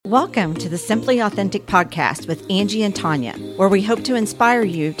Welcome to the Simply Authentic podcast with Angie and Tanya, where we hope to inspire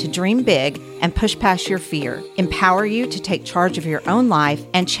you to dream big and push past your fear, empower you to take charge of your own life,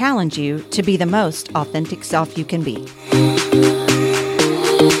 and challenge you to be the most authentic self you can be.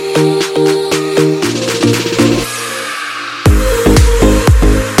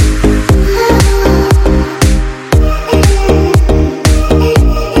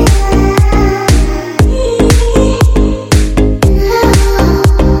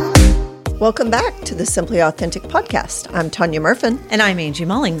 Welcome back to the Simply Authentic podcast. I'm Tanya Murfin. And I'm Angie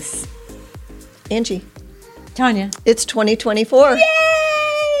Mullings. Angie. Tanya. It's 2024. Yay!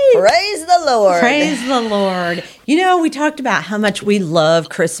 Praise the Lord. Praise the Lord. You know, we talked about how much we love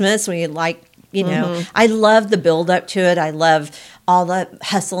Christmas. We like, I love the build up to it. I love all the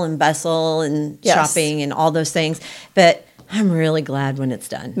hustle and bustle and shopping and all those things. But I'm really glad when it's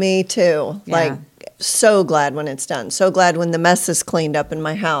done. Me too. Yeah. So glad when it's done. So glad when the mess is cleaned up in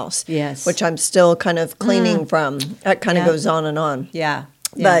my house. Yes. Which I'm still kind of cleaning from. That kind of goes on and on. Yeah.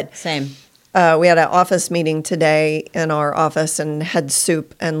 But same. We had an office meeting today in our office and had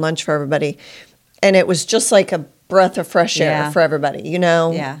soup and lunch for everybody. And it was just like a breath of fresh air for everybody. You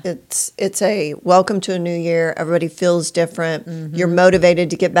know, it's a welcome to a new year. Everybody feels different. Mm-hmm. You're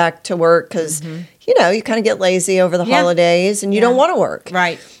motivated to get back to work because, you kind of get lazy over the holidays and you don't want to work.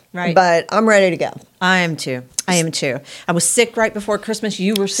 Right. But I'm ready to go. I am too. I was sick right before Christmas.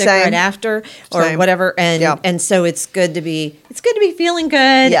 You were sick right after, or whatever, and so it's good to be feeling good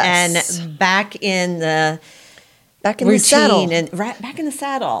and back in the routine the saddle and back in the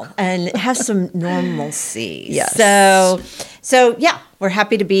saddle and have some normalcy. Yes. So yeah, we're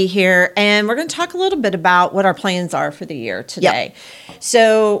happy to be here, and we're going to talk a little bit about what our plans are for the year today. Yep.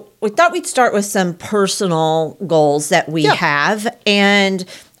 So we thought we'd start with some personal goals that we have, and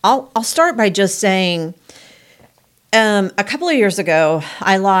I'll start by just saying, a couple of years ago,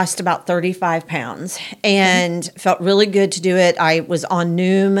 I lost about 35 pounds and felt really good to do it. I was on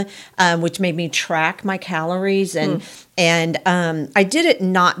Noom, which made me track my calories, and I did it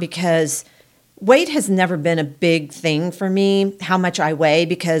not because weight has never been a big thing for me, how much I weigh,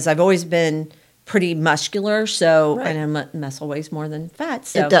 because I've always been pretty muscular, and muscle weighs more than fat.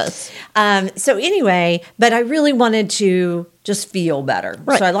 So. It does. So anyway, but I really wanted to just feel better.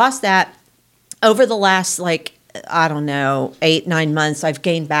 Right. So I lost that. Over the last, 8-9 months, I've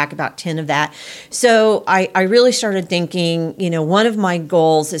gained back about 10 of that. So I really started thinking, one of my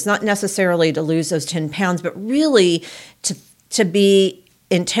goals is not necessarily to lose those 10 pounds, but really to be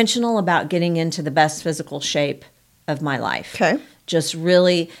intentional about getting into the best physical shape of my life. Okay. Just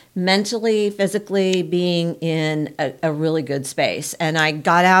really mentally, physically being in a really good space. And I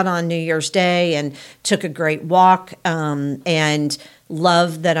got out on New Year's Day and took a great walk and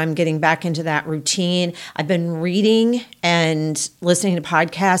love that I'm getting back into that routine. I've been reading and listening to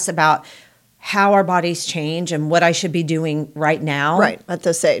podcasts about how our bodies change and what I should be doing right now. Right, at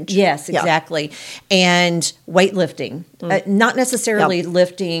this age. Yes, exactly. And weightlifting. Not necessarily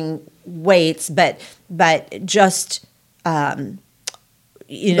lifting weights, but just...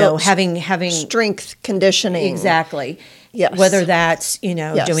 having strength conditioning. Exactly. Yes. Whether that's,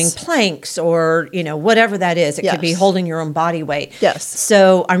 doing planks or, whatever that is. It could be holding your own body weight. Yes.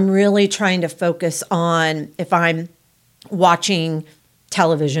 So I'm really trying to focus on, if I'm watching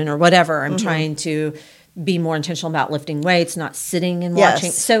television or whatever, I'm trying to be more intentional about lifting weights, not sitting and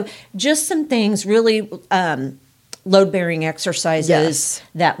watching. So just some things, really load-bearing exercises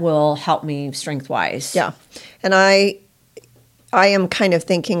that will help me strength-wise. Yeah. And I am kind of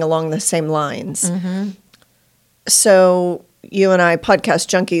thinking along the same lines. Mm-hmm. So you and I, podcast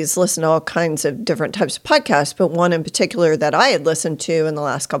junkies, listen to all kinds of different types of podcasts, but one in particular that I had listened to in the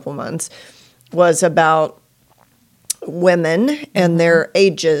last couple months was about women and their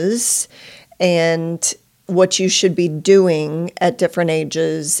ages and what you should be doing at different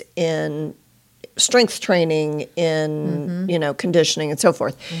ages in strength training, in, conditioning and so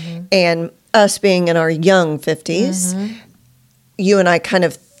forth. Mm-hmm. And us being in our young 50s, you and I kind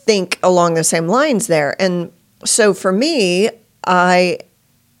of think along the same lines there. And so for me, I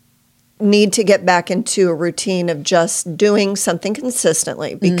need to get back into a routine of just doing something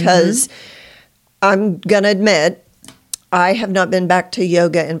consistently because I'm going to admit I have not been back to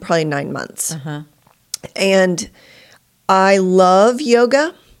yoga in probably 9 months. And I love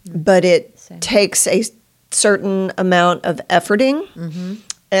yoga, but it takes a certain amount of efforting.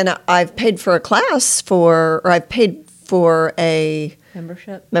 And I've paid for a class I've paid for a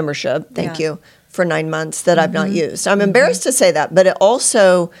membership, thank you, for 9 months that I've not used. I'm embarrassed to say that, but it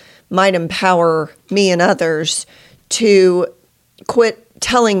also might empower me and others to quit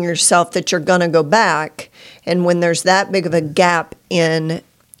telling yourself that you're going to go back. And when there's that big of a gap in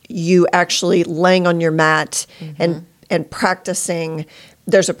you actually laying on your mat and practicing,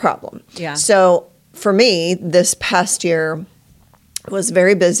 there's a problem. Yeah. So for me, this past year was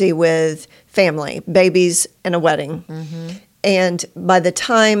very busy with family, babies, and a wedding. And by the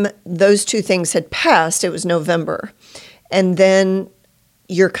time those two things had passed, it was November. And then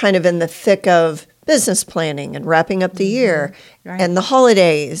you're kind of in the thick of business planning and wrapping up the year and the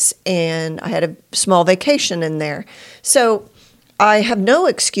holidays. And I had a small vacation in there. So I have no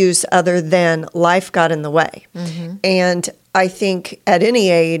excuse other than life got in the way. And I think at any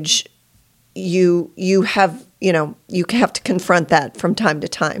age, you have to confront that from time to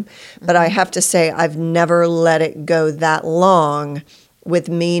time. But I have to say, I've never let it go that long with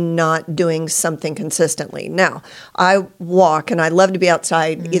me not doing something consistently. Now, I walk and I love to be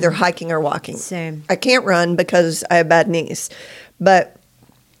outside, either hiking or walking. Same. I can't run because I have bad knees, but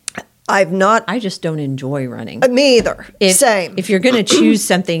I've not. I just don't enjoy running. Me either. Same. If you're going to choose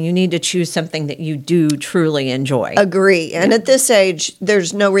something, you need to choose something that you do truly enjoy. Agree. And at this age,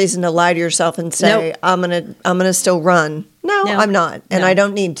 there's no reason to lie to yourself and say, Nope. I'm gonna still run. No, I'm not. And I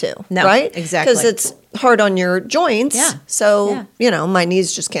don't need to. No, right? exactly. Because it's hard on your joints. Yeah. So, my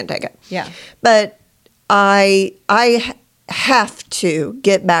knees just can't take it. Yeah. But I have to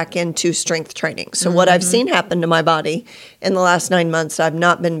get back into strength training. So what I've seen happen to my body in the last 9 months, I've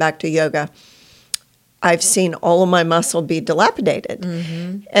not been back to yoga. I've seen all of my muscle be dilapidated.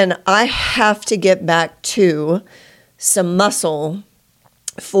 And I have to get back to some muscle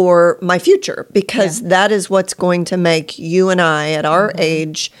for my future, because that is what's going to make you and I at our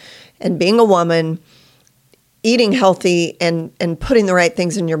age, and being a woman, eating healthy and putting the right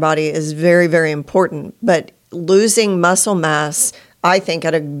things in your body is very, very important. But losing muscle mass, I think,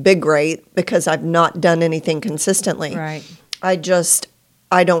 at a big rate, because I've not done anything consistently. Right. I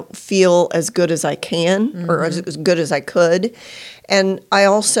don't feel as good as I can or as good as I could. And I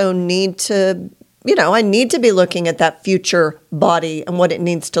also need to, I need to be looking at that future body and what it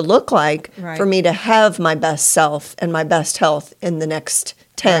needs to look like for me to have my best self and my best health in the next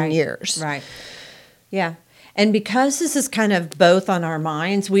 10 years. Right. Yeah. And because this is kind of both on our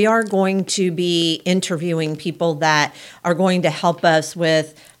minds, we are going to be interviewing people that are going to help us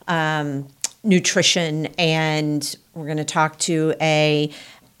with nutrition, and we're going to talk to a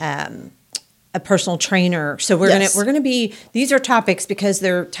personal trainer. So we're going to be, these are topics because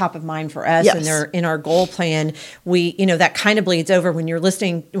they're top of mind for us, and they're in our goal plan. We, that kind of bleeds over when you're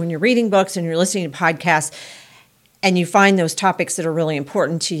reading books and you're listening to podcasts, and you find those topics that are really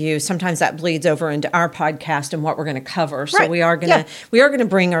important to you. Sometimes that bleeds over into our podcast and what we're going to cover. So we are going to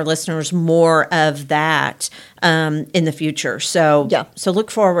bring our listeners more of that in the future. So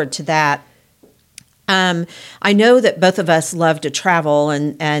look forward to that. I know that both of us love to travel,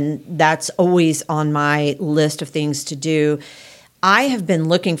 and that's always on my list of things to do. I have been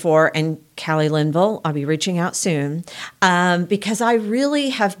looking for, and Callie Linville, I'll be reaching out soon, because I really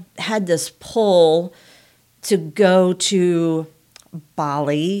have had this pull to go to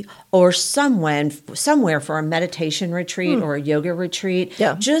Bali or somewhere for a meditation retreat or a yoga retreat,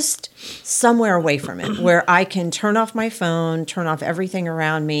 just somewhere away from it, where I can turn off my phone, turn off everything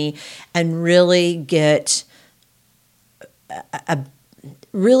around me, and really get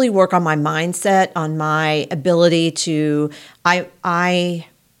really work on my mindset, on my ability to, I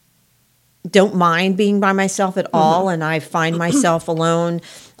don't mind being by myself at all, and I find myself alone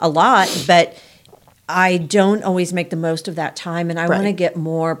a lot, but I don't always make the most of that time, and I want to get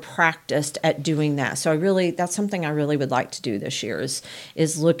more practiced at doing that. So that's something I really would like to do this year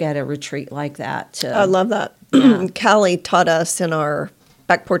is look at a retreat like that. I love that. Yeah. Callie taught us in our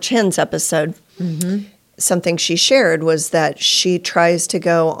Back Porch Hens episode, something she shared was that she tries to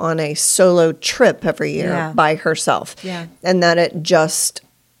go on a solo trip every year by herself. Yeah. And that it just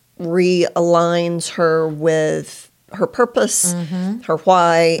realigns her with her purpose, her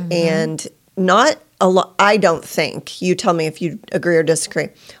why, and not a lot. I don't think, you tell me if you agree or disagree,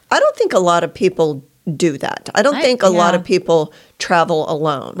 I don't think a lot of people do that. I don't think a lot of people travel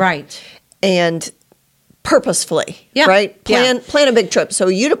alone. Right. And purposefully, right? Plan a big trip. So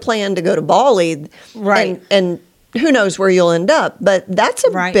you to plan to go to Bali, and who knows where you'll end up, but that's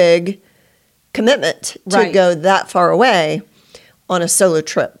a big commitment to go that far away on a solo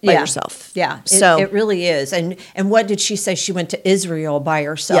trip by yourself. Yeah, so it really is. And what did she say? She went to Israel by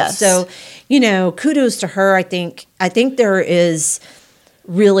herself. Yes. So, kudos to her. I think there is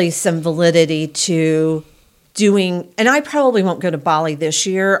really some validity to doing, and I probably won't go to Bali this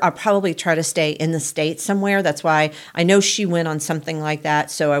year. I'll probably try to stay in the States somewhere. That's why I know she went on something like that.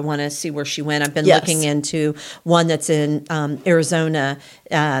 So I want to see where she went. I've been looking into one that's in Arizona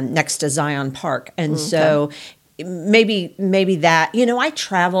next to Zion Park. And so maybe that, I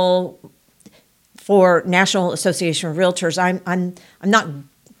travel for National Association of Realtors. I'm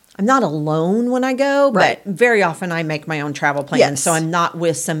not alone when I go, Right. but very often I make my own travel plans. Yes. So I'm not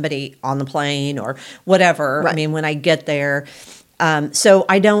with somebody on the plane or whatever. Right. I mean, when I get there. So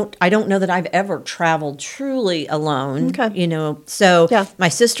I don't know that I've ever traveled truly alone, Okay. So Yeah. my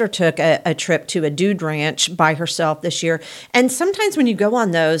sister took a trip to a dude ranch by herself this year. And sometimes when you go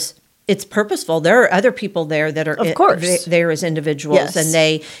on those, it's purposeful. There are other people there that are Of course. there as individuals, Yes. and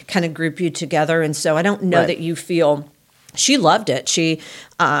they kind of group you together. And so I don't know Right. that you feel. She loved it.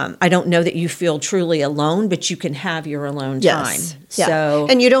 I don't know that you feel truly alone, but you can have your alone Yes. time. Yeah. So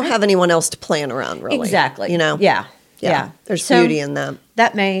and you don't have anyone else to plan around, really. exactly, Yeah. yeah. There's So beauty in that.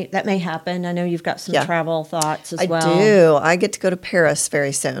 That may happen. I know you've got some Yeah. travel thoughts as I well. do. I get to go to Paris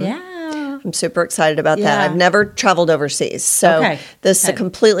very soon. Yeah. I'm super excited about that. Yeah. I've never traveled overseas. So Okay. this is a Okay.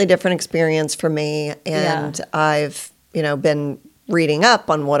 completely different experience for me. And I've, been reading up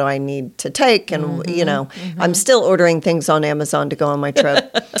on what do I need to take. And, I'm still ordering things on Amazon to go on my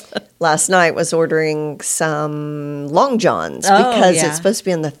trip. Last night was ordering some long johns because yeah. it's supposed to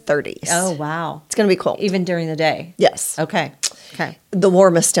be in the 30s. Oh, wow. It's going to be cold. Even during the day. Yes. Okay. The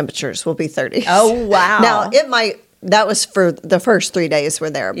warmest temperatures will be 30. Oh, wow. Now, it might, that was for the first 3 days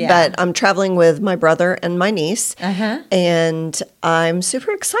we're there, Yeah. but I'm traveling with my brother and my niece, Uh-huh. and I'm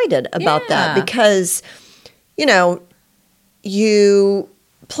super excited about that Yeah. because, you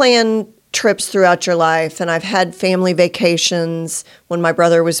plan trips throughout your life, and I've had family vacations when my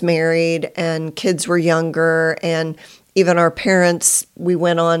brother was married and kids were younger, and even our parents, we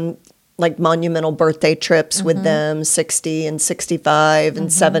went on like monumental birthday trips with them, 60 and 65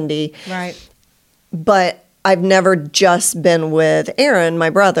 and 70. Right. But I've never just been with Aaron,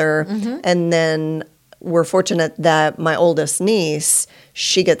 my brother, and then we're fortunate that my oldest niece,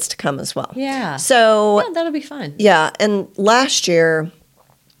 she gets to come as well. Yeah. So, Yeah, that'll be fun. yeah, and last year,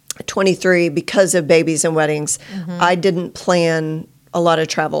 23, because of babies and weddings, I didn't plan a lot of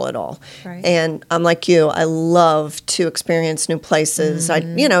travel at all. Right. And I'm like you, I love to experience new places.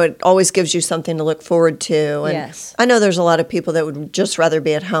 It always gives you something to look forward to. And Yes. I know there's a lot of people that would just rather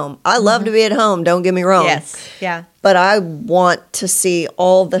be at home. I love to be at home, don't get me wrong. Yes. Yeah. But I want to see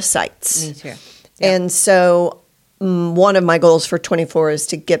all the sights. Me too. Yeah. And so one of my goals for 24 is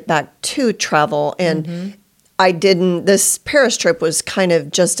to get back to travel. And this Paris trip was kind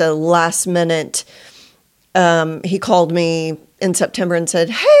of just a last minute. He called me in September and said,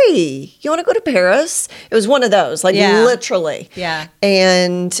 "Hey, you want to go to Paris?" It was one of those, like literally. Yeah.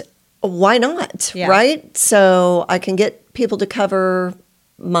 And why not? Yeah. Right? So I can get people to cover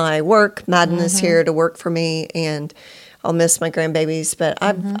my work. Madden is here to work for me, and I'll miss my grandbabies, but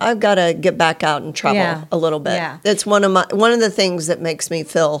I've got to get back out and travel a little bit. Yeah. It's one of the things that makes me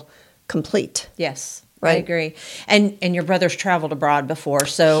feel complete. Yes. Right. I agree. And your brother's traveled abroad before,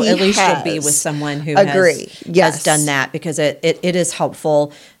 so He at least you'll be has. with someone who Agree. Yes. has done that, because it is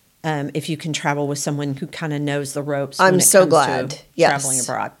helpful if you can travel with someone who kind of knows the ropes. I'm when it so comes glad. to Yes. traveling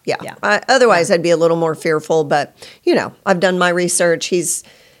abroad. Yeah. Otherwise, I'd be a little more fearful, but, I've done my research. He's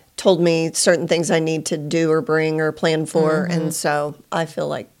told me certain things I need to do or bring or plan for, and so I feel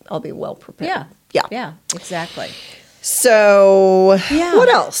like I'll be well prepared. Yeah, exactly. So, Yeah. what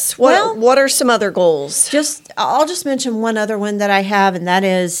else? What are some other goals? I'll just mention one other one that I have, and that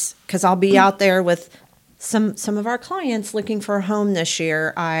is because I'll be out there with some of our clients looking for a home this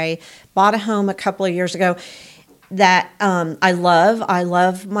year. I bought a home a couple of years ago that I love. I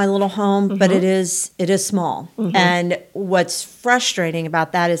love my little home, but it is small. And what's frustrating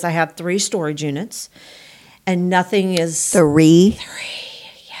about that is I have 3 storage units, and nothing is 3.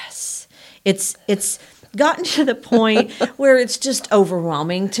 Yes. It's gotten to the point where it's just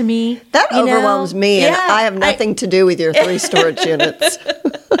overwhelming to me. That you know? overwhelms me, and Yeah, I have nothing to do with your 3 storage units.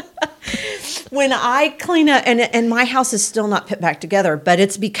 When I clean up, and my house is still not put back together, but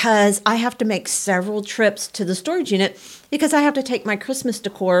it's because I have to make several trips to the storage unit because I have to take my Christmas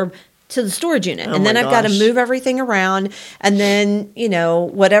decor to the storage unit. Oh and then my I've got to gosh. move everything around. And then,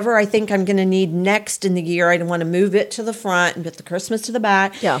 whatever I think I'm going to need next in the year, I want to move it to the front and put the Christmas to the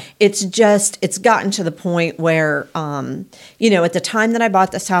back. Yeah. It's gotten to the point where, at the time that I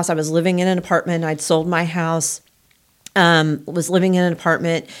bought this house, I was living in an apartment. I'd sold my house, was living in an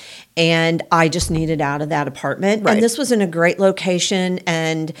apartment, and I just needed out of that apartment. Right. And this was in a great location.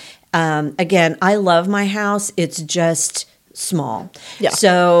 And again, I love my house. It's just small. Yeah.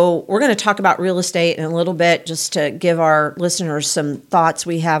 So we're going to talk about real estate in a little bit, just to give our listeners some thoughts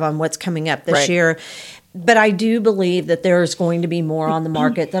we have on what's coming up this Right. year. But I do believe that there's going to be more on the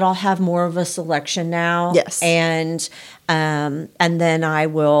market, that I'll have more of a selection now. Yes. And then I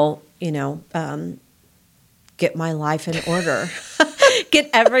will, get my life in order, get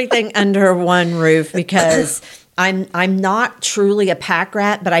everything under one roof, because I'm not truly a pack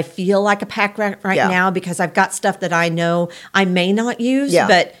rat, but I feel like a pack rat right now because I've got stuff that I know I may not use,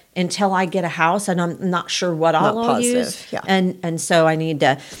 but until I get a house and I'm not sure what I'll use. Yeah. And so I need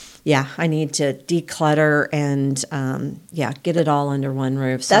to declutter and get it all under one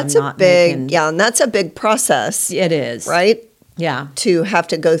roof. So That's I'm not and that's a big process. It is. Right? Yeah. To have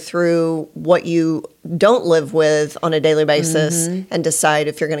to go through what you don't live with on a daily basis and decide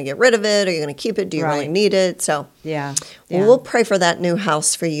if you're going to get rid of it or you're going to keep it. Do you really need it? So well, we'll pray for that new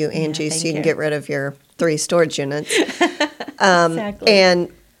house for you, Angie, so you can get rid of your 3 storage units. Exactly.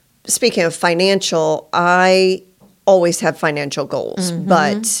 And speaking of financial, I always have financial goals,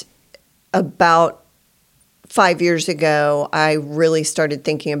 but about 5 years ago, I really started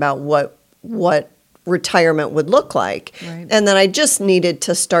thinking about what retirement would look like. Right. And then I just needed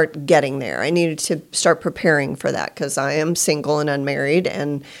to start getting there. I needed to start preparing for that because I am single and unmarried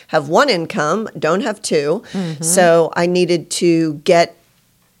and have 1 income, don't have 2. So I needed to get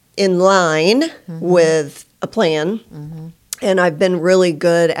in line with a plan. And I've been really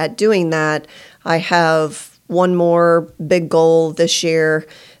good at doing that. I have one more big goal this year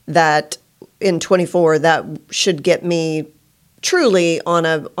that in 24 that should get me truly on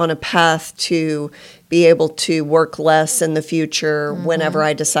a path to be able to work less in the future whenever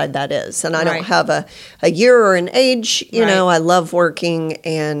I decide that is. And I don't have a year or an age. You know, I love working,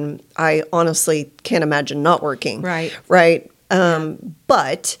 and I honestly can't imagine not working. Right.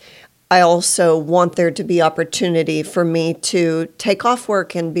 But I also want there to be opportunity for me to take off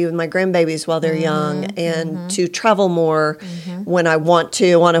work and be with my grandbabies while they're young, and to travel more when I want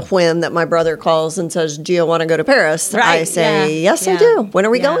to, on a whim that my brother calls and says, do you want to go to Paris? I say, yes, I do. When are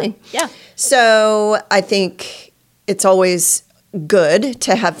we going? Yeah. So I think it's always good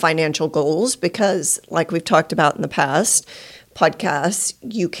to have financial goals because, like we've talked about in the past podcasts,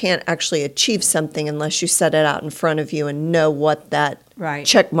 you can't actually achieve something unless you set it out in front of you and know what that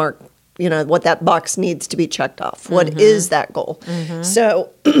check mark, what that box needs to be checked off. What is that goal? So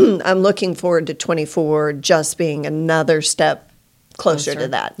I'm looking forward to 24 just being another step closer to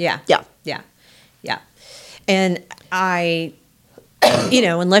that. Yeah. And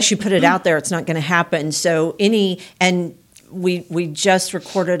unless you put it out there, it's not going to happen. So we just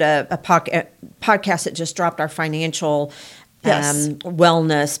recorded a podcast that just dropped, our financial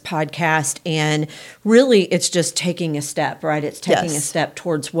wellness podcast, and really it's just taking a step, right? It's taking a step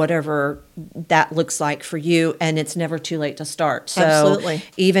towards whatever that looks like for you, and it's never too late to start. So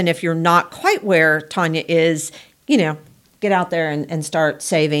even if you're not quite where Tanya is, get out there and start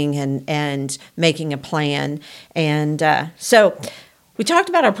saving and making a plan. And so we talked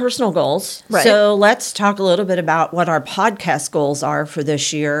about our personal goals. Right. So let's talk a little bit about what our podcast goals are for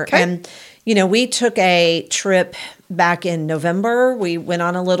this year. Okay. And, we took a trip back in November. We went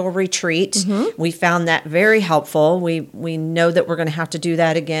on a little retreat. We found that very helpful. We know that we're going to have to do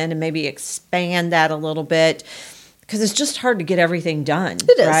that again and maybe expand that a little bit, because it's just hard to get everything done.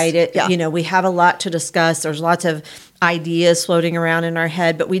 It is. Right? We have a lot to discuss. There's lots of ideas floating around in our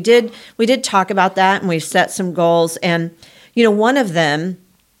head, but we did talk about that, and we've set some goals. And, one of them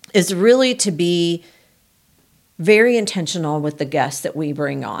is really to be very intentional with the guests that we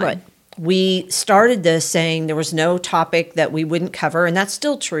bring on. Right. We started this saying there was no topic that we wouldn't cover, and that's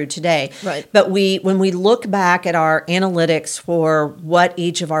still true today. Right. But when we look back at our analytics for what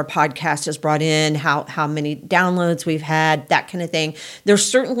each of our podcasts has brought in, how many downloads we've had, that kind of thing, there's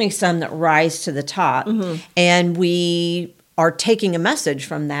certainly some that rise to the top. And we are taking a message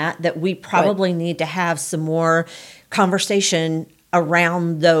from that we probably need to have some more conversation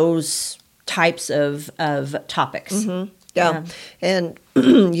around those types of topics. Yeah. And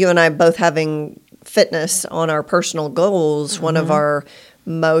you and I both having fitness on our personal goals, one of our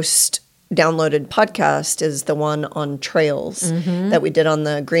most downloaded podcasts is the one on trails that we did on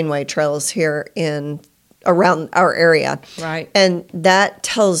the Greenway trails here around our area. Right. And that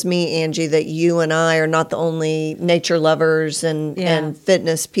tells me, Angie, that you and I are not the only nature lovers and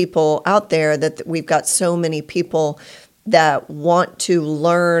fitness people out there, that we've got so many people that want to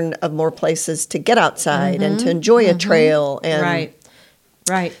learn of more places to get outside and to enjoy a trail. And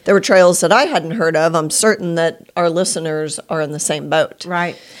right. There were trails that I hadn't heard of. I'm certain that our listeners are in the same boat.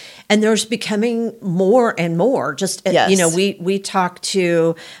 Right. And there's becoming more and more. Just, we talked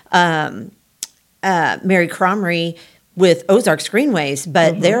to Mary Cromry with Ozarks Greenways,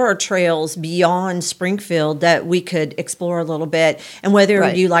 but there are trails beyond Springfield that we could explore a little bit. And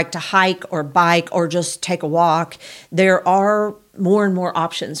whether you like to hike or bike or just take a walk, there are more and more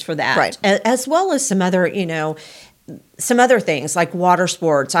options for that, as well as some other, some other things like water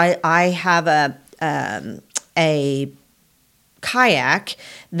sports. I have a kayak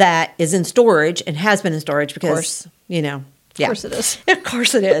that is in storage and has been in storage because, Of course it is. Of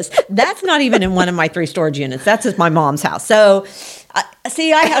course it is. That's not even in one of my 3 storage units. That's at my mom's house. So,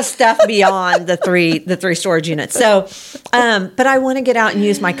 I have stuff beyond the three storage units. So, but I want to get out and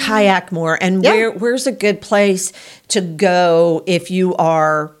use my kayak more. And where's a good place to go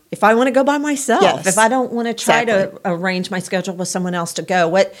if I want to go by myself, if I don't want to try to arrange my schedule with someone else to go,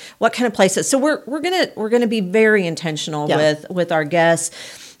 what kind of places? So we're gonna be very intentional with our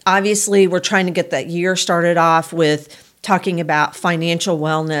guests. Obviously, we're trying to get that year started off with talking about financial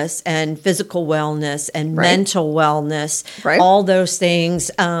wellness and physical wellness and mental wellness, all those things.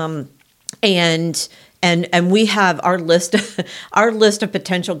 And we have our list of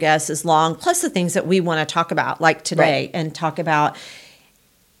potential guests is long, plus the things that we want to talk about, like today, and talk about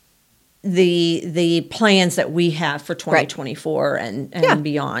the plans that we have for 2024 and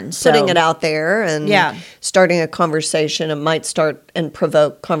beyond. So putting it out there and starting a conversation. It might start and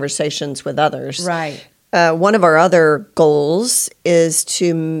provoke conversations with others. Right. One of our other goals is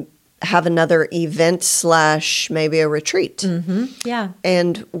to have another event / maybe a retreat. Mm-hmm. Yeah.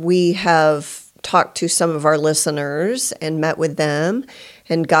 And we have talked to some of our listeners and met with them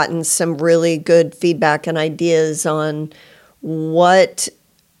and gotten some really good feedback and ideas on what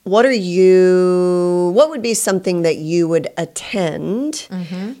would be something that you would attend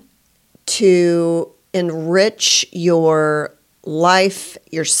to enrich your life,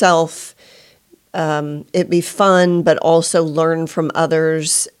 yourself. It'd be fun, but also learn from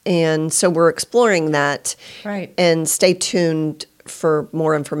others. And so we're exploring that. Right. And stay tuned for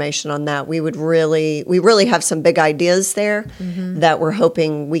more information on that. We really have some big ideas there that we're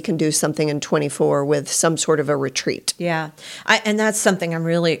hoping we can do something in 24 with some sort of a retreat. Yeah. And that's something I'm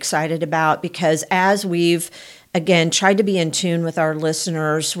really excited about because as we've, again, tried to be in tune with our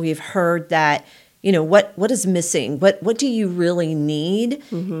listeners, we've heard that what is missing? What do you really need?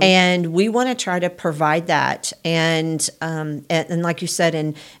 And we want to try to provide that. And like you said,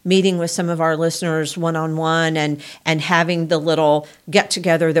 in meeting with some of our listeners one-on-one and having the little get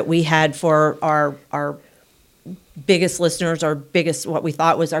together that we had for our biggest listeners, what we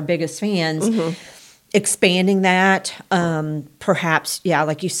thought was our biggest fans, expanding that, perhaps,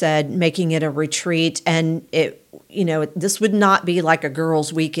 like you said, making it a retreat. And this would not be like a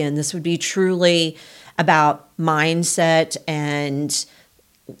girls' weekend. This would be truly about mindset and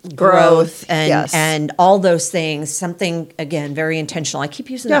growth and all those things. Something, again, very intentional. I keep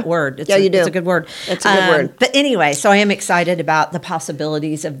using that word. You do. It's a good word. It's a good word. But anyway, so I am excited about the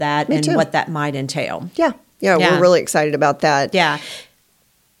possibilities of that and what that might entail. Yeah, we're really excited about that. Yeah.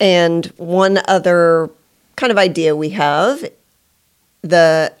 And one other kind of idea we have,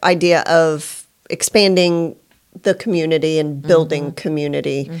 the idea of expanding the community and building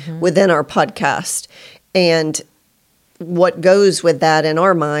community within our podcast. And what goes with that in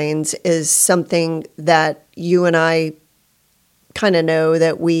our minds is something that you and I kind of know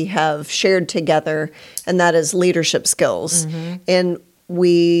that we have shared together, and that is leadership skills. And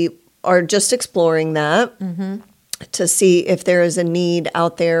we are just exploring that to see if there is a need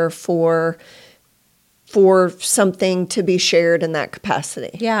out there for something to be shared in that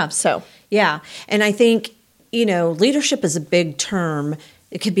capacity. Yeah. So. Yeah. And I think, leadership is a big term.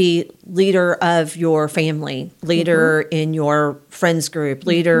 It could be leader of your family, leader in your friends group,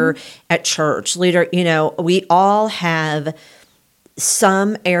 leader at church, leader, we all have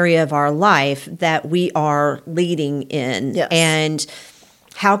some area of our life that we are leading in. Yes. And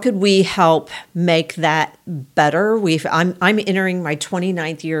how could we help make that better? I'm entering my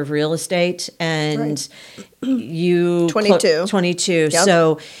 29th year of real estate, and you 22. 22. Yep.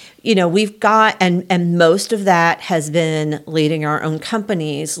 So, we've got and most of that has been leading our own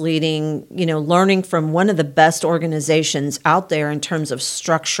companies, learning from one of the best organizations out there in terms of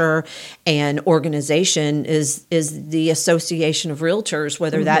structure and organization is the Association of Realtors,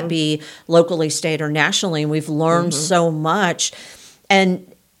 whether that be locally, state, or nationally. And we've learned so much.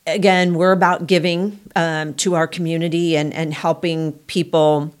 And again, we're about giving to our community and helping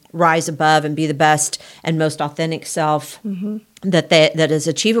people rise above and be the best and most authentic self that is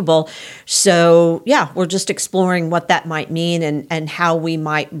achievable. So, we're just exploring what that might mean and how we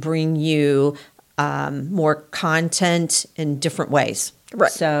might bring you more content in different ways.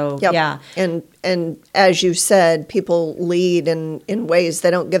 Right. So, And as you said, people lead in ways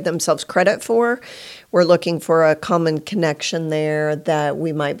they don't give themselves credit for. We're looking for a common connection there that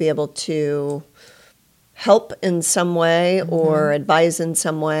we might be able to help in some way or advise in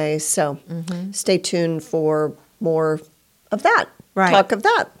some way. So stay tuned for more of that. Right. Talk of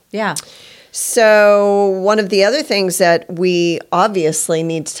that. Yeah. So one of the other things that we obviously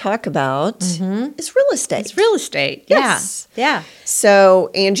need to talk about is real estate. It's real estate. Yes. Yeah.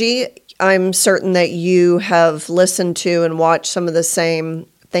 So Angie, I'm certain that you have listened to and watched some of the same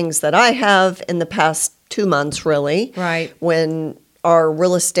things that I have in the past 2 months, really. Right. When our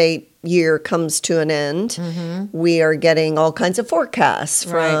real estate year comes to an end, we are getting all kinds of forecasts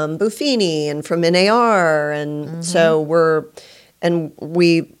from Buffini and from NAR. And so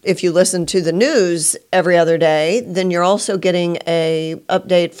if you listen to the news every other day, then you're also getting a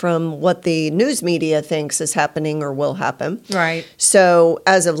update from what the news media thinks is happening or will happen. Right. So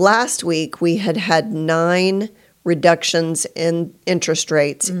as of last week, we had 9 reductions in interest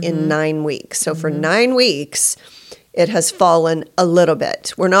rates in 9 weeks. So for 9 weeks, it has fallen a little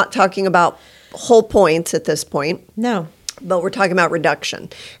bit. We're not talking about whole points at this point. No. But we're talking about reduction.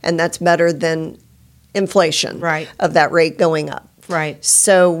 And that's better than inflation Right. of that rate going up. Right.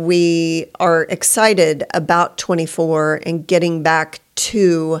 So we are excited about 24 and getting back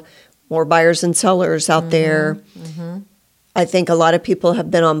to more buyers and sellers out there. I think a lot of people have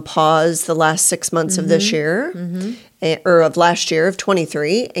been on pause the last 6 months of this year, or of last year, of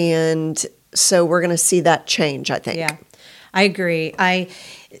 23. And so we're going to see that change, I think. Yeah, I agree.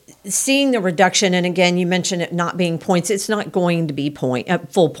 Seeing the reduction, and again, you mentioned it not being points. It's not going to be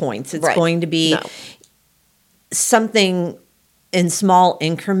full points. It's going to be something in small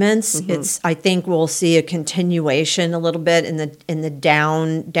increments. I think we'll see a continuation a little bit in the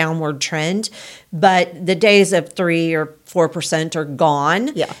downward trend, but the days of 3 or 4% are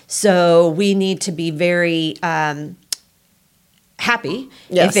gone. Yeah. So we need to be very happy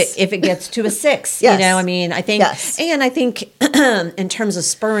if it gets to a 6. Yes. You know, I mean, I think, and I think in terms of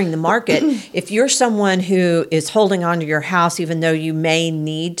spurring the market, if you're someone who is holding on to your house, even though you may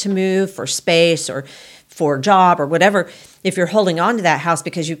need to move for space or for a job or whatever, if you're holding on to that house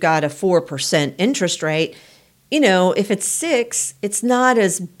because you've got a 4% interest rate, you know, if it's 6, it's not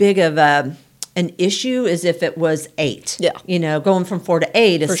as big of an issue as if it was 8. Yeah. You know, going from 4 to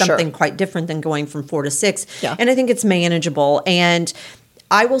 8 is For something sure. quite different than going from 4 to 6. Yeah. And I think it's manageable. And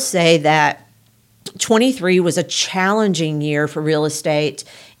I will say that 23 was a challenging year for real estate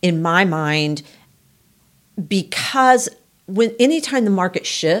in my mind, because anytime the market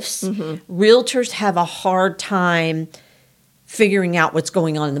shifts, realtors have a hard time figuring out what's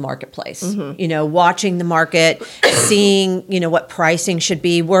going on in the marketplace. You know, watching the market, seeing, you know, what pricing should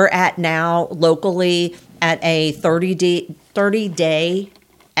be. We're at now locally at a 30-day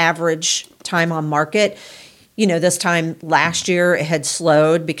average time on market. You know, this time last year it had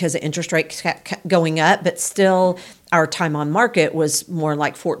slowed because the interest rates kept going up, but still our time on market was more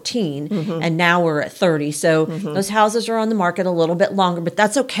like 14, and now we're at 30. So those houses are on the market a little bit longer, but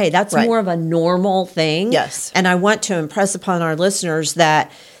that's okay. That's more of a normal thing. Yes. And I want to impress upon our listeners that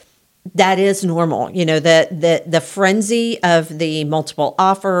is normal. You know, the frenzy of the multiple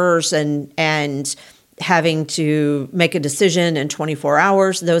offers and having to make a decision in 24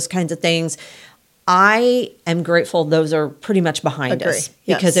 hours, those kinds of things. I am grateful those are pretty much behind us,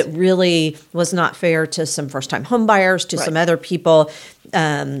 because it really was not fair to some first-time home buyers, to some other people.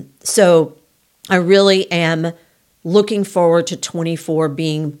 So I really am looking forward to 24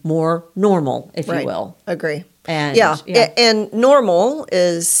 being more normal, if you will. Agree. And and normal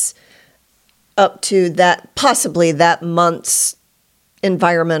is up to that, possibly that month's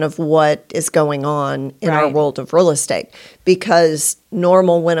environment of what is going on in our world of real estate, because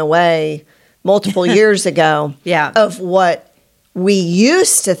normal went away multiple years ago of what we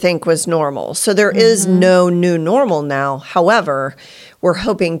used to think was normal. So there is no new normal now. However, we're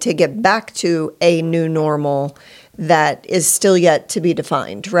hoping to get back to a new normal that is still yet to be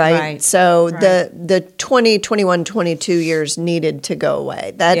defined, right? So the 20, 21, 22 years needed to go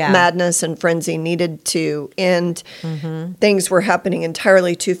away. That madness and frenzy needed to end. Things were happening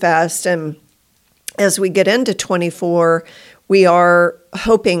entirely too fast. And as we get into 24, we are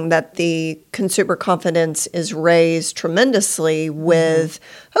hoping that the consumer confidence is raised tremendously with,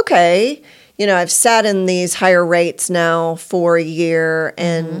 okay, you know, I've sat in these higher rates now for a year,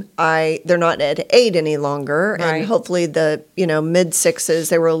 and they're not at 8 any longer. And hopefully the, you know, mid 6s,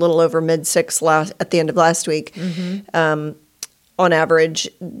 they were a little over mid 6 at the end of last week. On average,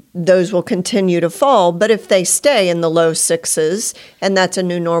 those will continue to fall. But if they stay in the low 6s, and that's a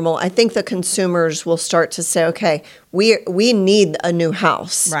new normal, I think the consumers will start to say, okay, we need a new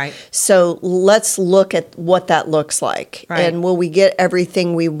house. Right. So let's look at what that looks like. Right. And will we get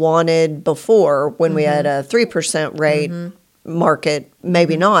everything we wanted before when we had a 3% rate market?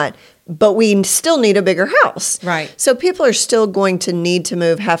 Maybe not. but we still need a bigger house. Right. So people are still going to need to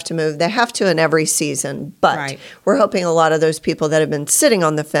move, have to move. They have to in every season. But Right. we're hoping a lot of those people that have been sitting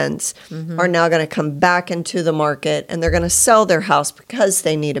on the fence are now going to come back into the market, and they're going to sell their house because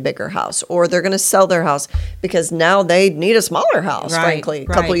they need a bigger house, or they're going to sell their house because now they need a smaller house, Right, frankly. A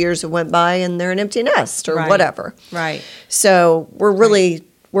couple right. years have went by and they're an empty nest or Right. whatever. Right. So we're really,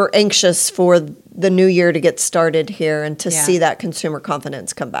 we're anxious for the new year to get started here and to Yeah. see that consumer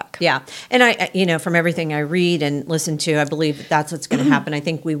confidence come back. Yeah. And I, from everything I read and listen to, I believe that that's what's going to happen. I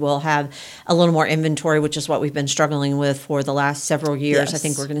think we will have a little more inventory, which is what we've been struggling with for the last several years. I Yes.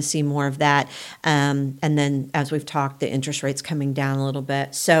 think we're going to see more of that. And then, as we've talked, the interest rates coming down a little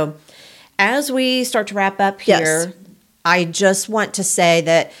bit. So as we start to wrap up here, Yes. I just want to say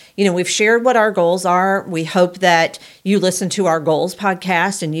that, we've shared what our goals are. We hope that you listen to our goals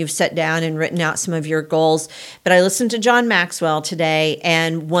podcast and you've sat down and written out some of your goals. But I listened to John Maxwell today,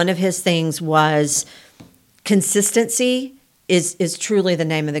 and one of his things was consistency is truly the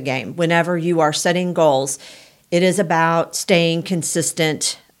name of the game. Whenever you are setting goals, it is about staying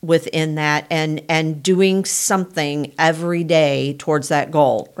consistent within that and doing something every day towards that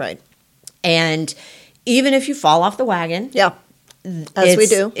goal. Right. And even if you fall off the wagon, Yeah. As we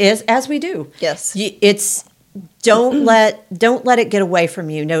do. As we do. Yes. It's don't let it get away from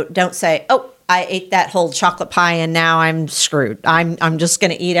you. No, don't say, "Oh, I ate that whole chocolate pie and now I'm screwed. I'm just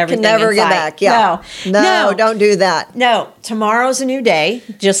going to eat everything." Can never get inside." back. Yeah. No, don't do that. No, tomorrow's a new day.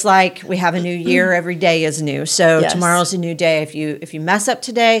 Just like we have a new year, every day is new. So Yes. tomorrow's a new day. If you mess up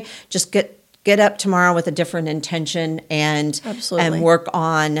today, just get up tomorrow with a different intention and Absolutely. work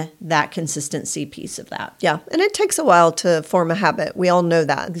on that consistency piece of that. Yeah. And it takes a while to form a habit. We all know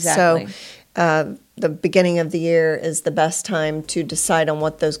that. Exactly. So the beginning of the year is the best time to decide on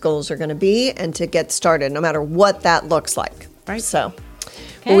what those goals are going to be and to get started, no matter what that looks like. Right. So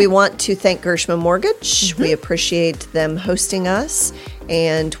Okay. we want to thank Gershman Mortgage. We appreciate them hosting us,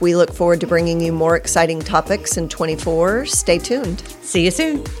 and we look forward to bringing you more exciting topics in 24. Stay tuned. See you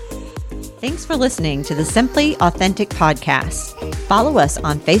soon. Thanks for listening to the Simply Authentic podcast. Follow us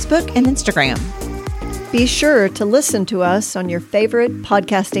on Facebook and Instagram. Be sure to listen to us on your favorite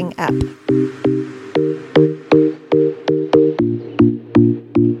podcasting app.